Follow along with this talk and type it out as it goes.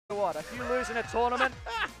What, if you lose in a tournament,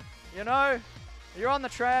 you know, you're on the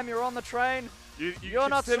tram, you're on the train, you're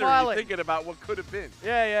not smiling. You're thinking about what could have been.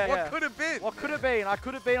 Yeah. What could have been? What could have been? I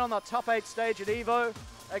could have been on the top 8 stage at EVO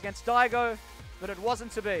against Daigo, but it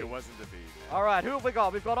wasn't to be. It wasn't to be, man. All right, who have we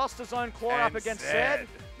got? We've got Austerzone Claw up against Zed.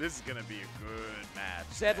 This is going to be a good match.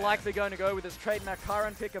 Zed likely going to go with his trademark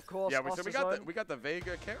Karen pick, of course. Yeah, so we got the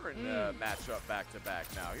Vega Karen matchup back to back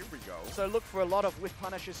now. Here we go. So look for a lot of whiff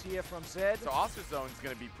punishes here from Zed. So Austerzone's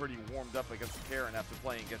going to be pretty warmed up against Karen after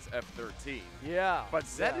playing against F13. Yeah. But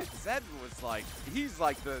Zed was like, he's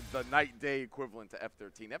like the night-day equivalent to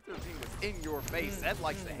F13. F13 was in your face. Zed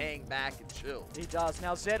likes to hang back and chill. He does.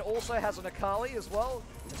 Now Zed also has an Akali as well.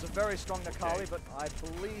 It's a very strong Akali, but I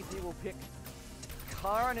believe he will pick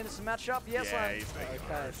Karen in this matchup. Yes, yeah, he's making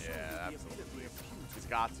okay. Yeah, absolutely. He's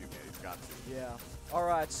got to, man. He's got to. Yeah. All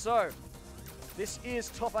right, so this is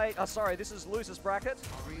top 8. Sorry, this is loser's bracket.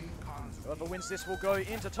 Whoever wins this will go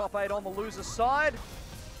into top 8 on the loser's side.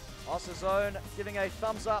 Austerzone giving a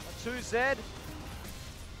thumbs up to Zed.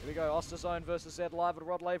 Here we go, Austerzone versus Zed live at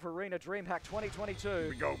Rod Laver Arena, Dreamhack 2022. Here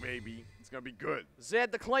we go, baby. It's going to be good.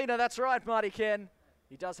 Zed the cleaner, that's right, Marty Ken.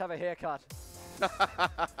 He does have a haircut.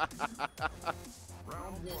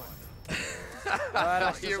 Round 1. All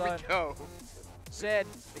right, here we go. Zed,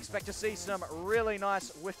 expect to see some really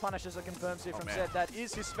nice whiff punishes that confirms here from man. Zed. That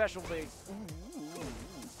is his specialty.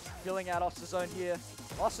 Filling out Austerzone here.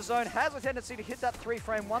 Austerzone has a tendency to hit that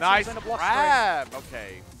 3-frame once Nice he's in a block grab.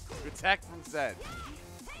 Okay. Good tech from Zed.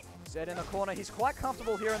 Zed in the corner. He's quite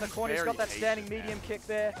comfortable here in the corner. He's got that standing medium kick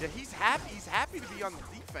there. Yeah, he's happy. He's happy to be on the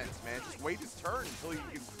defense, man. Just wait his turn until he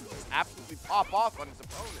can just absolutely pop off on his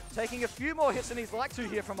opponent. Taking a few more hits than he's like to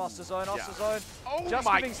here from Austerzone. Yeah. Austerzone just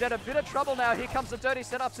giving Zed a bit of trouble now. Here comes the dirty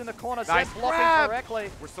setups in the corner. Nice Zed blocking grab. correctly.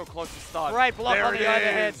 We're so close to stun. Great block there on the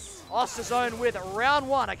overhead. is. Austerzone with round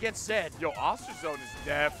 1 against Zed. Yo, Austerzone is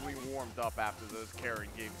definitely warmed up after those Karen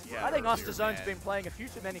games he had I think earlier, Austerzone's man. been playing a few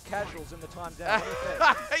too many casuals in the time down.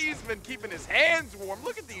 He's been keeping his hands warm.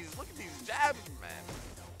 Look at these jabs, man.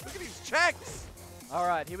 Look at these checks. All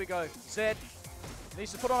right, here we go. Zed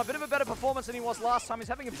needs to put on a bit of a better performance than he was last time. He's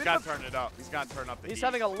having a He's bit got of to turn it up. He's got to turn up the He's heat.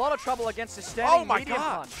 having a lot of trouble against his standing medium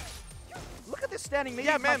God. punch. Look at this standing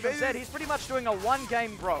medium man, punch from Zed. He's pretty much doing a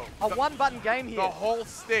one-button game here. The whole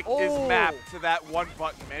stick is mapped to that one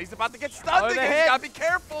button, man. He's about to get stunned again. Overhead. He's got to be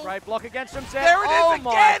careful. Great block against him, Zed. There it is oh again.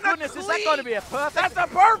 my A goodness, is that clean. going to be a perfect? That's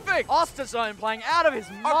a perfect. Austerzone playing out of his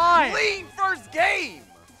A mind. clean first game.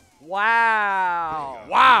 Wow.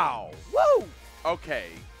 Wow. Woo. Okay.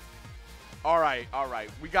 All right.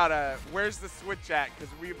 We gotta. Where's the switch at?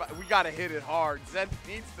 Because we gotta hit it hard. Zed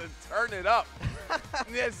needs to turn it up.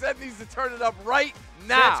 Yeah, Zed needs to turn it up right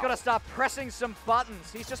now. Zed's got to start pressing some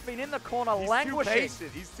buttons. He's just been in the corner languishing.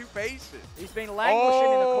 He's too patient. He's been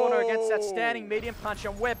languishing in the corner against that standing medium punch,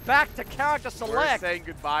 and we're back to character select. We're saying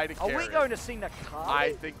goodbye to Karen. Are we going to see Nakali?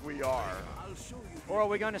 I think we are. Or are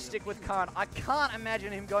we going to stick with Karen? I can't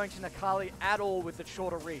imagine him going to Nakali at all with the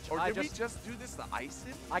shorter reach. Or did we just do this to ice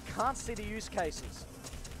it? I can't see the use cases.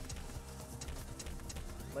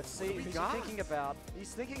 Let's see who's he thinking about.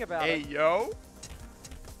 He's thinking about it. Hey, yo.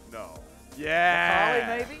 No. Yeah.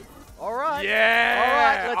 Nakali, maybe? All right. Yeah. All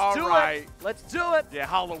right, let's do it. Let's do it. Yeah,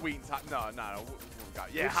 Halloween time. No.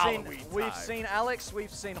 Yeah, Halloween time. We've seen Alex,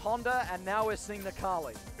 we've seen Honda, and now we're seeing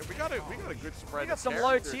Nakali. Yeah, we got a good spread. We got some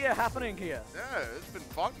low tier happening here. Yeah, it's been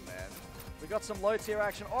fun, man. We got some low tier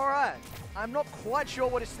action. All right. I'm not quite sure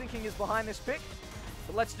what his thinking is behind this pick,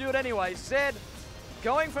 but let's do it anyway. Zed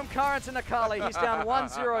going from Karen to Nakali. He's down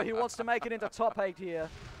 1-0. He wants to make it into top 8 here.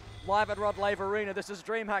 Live at Rod Laver Arena. This is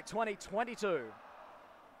Dreamhack 2022.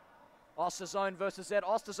 Austerzone versus Zed.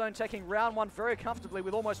 Austerzone taking round 1 very comfortably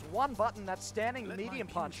with almost one button, that standing medium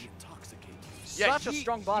punch. Such a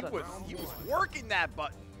strong button. He was working that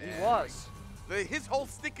button, man. He was. His whole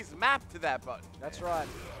stick is mapped to that button. That's right.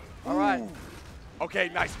 All right. Okay,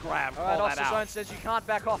 nice grab. All right, Austerzone says you can't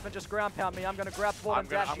back off and just ground pound me. I'm going to grab forward and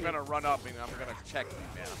dash you. I'm going to run up and I'm going to check you,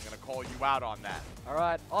 man. I'm going to call you out on that. All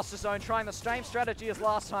right, Austerzone trying the same strategy as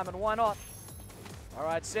last time, and why not? All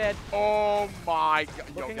right, Zed. Oh my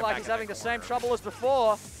God. Looking like he's having the same trouble as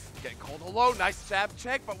before. Getting called hello. Nice jab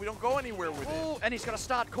check, but we don't go anywhere with it. And he's going to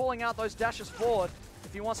start calling out those dashes forward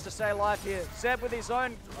if he wants to stay alive here. Zed with his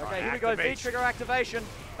own. Okay, here we go. V-trigger activation.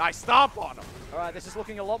 Nice stomp on him. All right, this is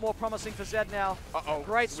looking a lot more promising for Zed now. Uh-oh.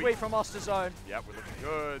 Great sweep from Austerzone. Yep, we're looking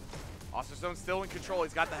good. Austerzone's still in control.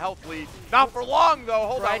 He's got the health lead. Not for long, though.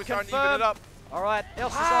 Hold on, we're starting to even it up. All right,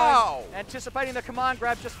 Austerzone anticipating the command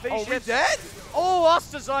grab, just V-shift. Oh, we dead? Oh,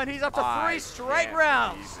 Austerzone, he's up to 3 straight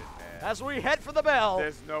rounds. As we head for the bell.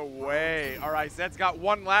 There's no way. All right, Zed's got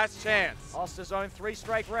one last chance. Austerzone 3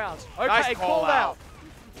 straight rounds. Okay, nice called out.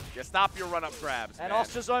 Yeah, stop your run-up grabs, And man.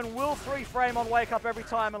 Austerzone will 3-frame on Wake Up every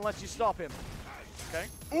time unless you stop him. Okay.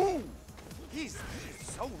 Ooh! He's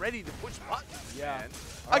so ready to push buttons, Yeah. man.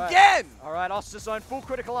 All right. Again! All right, Austerzone, full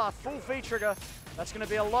critical art, full V trigger. That's going to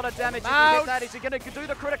be a lot of damage if he Out. hit that. Is he going to do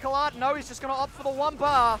the critical art? No, he's just going to opt for the 1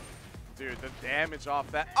 bar. Dude, the damage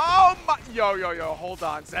off that. Oh my! Yo, hold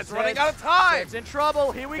on. Zed's running out of time. Zed's in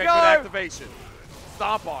trouble. Here we Okay, go. good activation.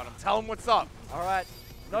 Stomp on him. Tell him what's up. All right.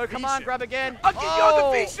 No command grab again. Yo,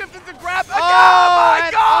 the V shift is the grab again. Oh, Oh my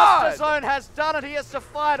and God! Austerzone has done it. He has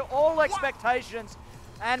defied all expectations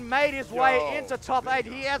and made his way into top 8.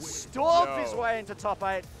 He has stormed his way into top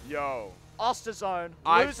 8. Yo. Austerzone,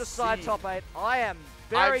 I've loser side seen- top 8. I am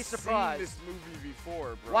very I've surprised. seen this movie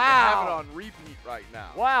before, bro. Wow. I have it on repeat right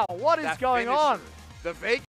now. Wow, what is That going on? finisher. The fake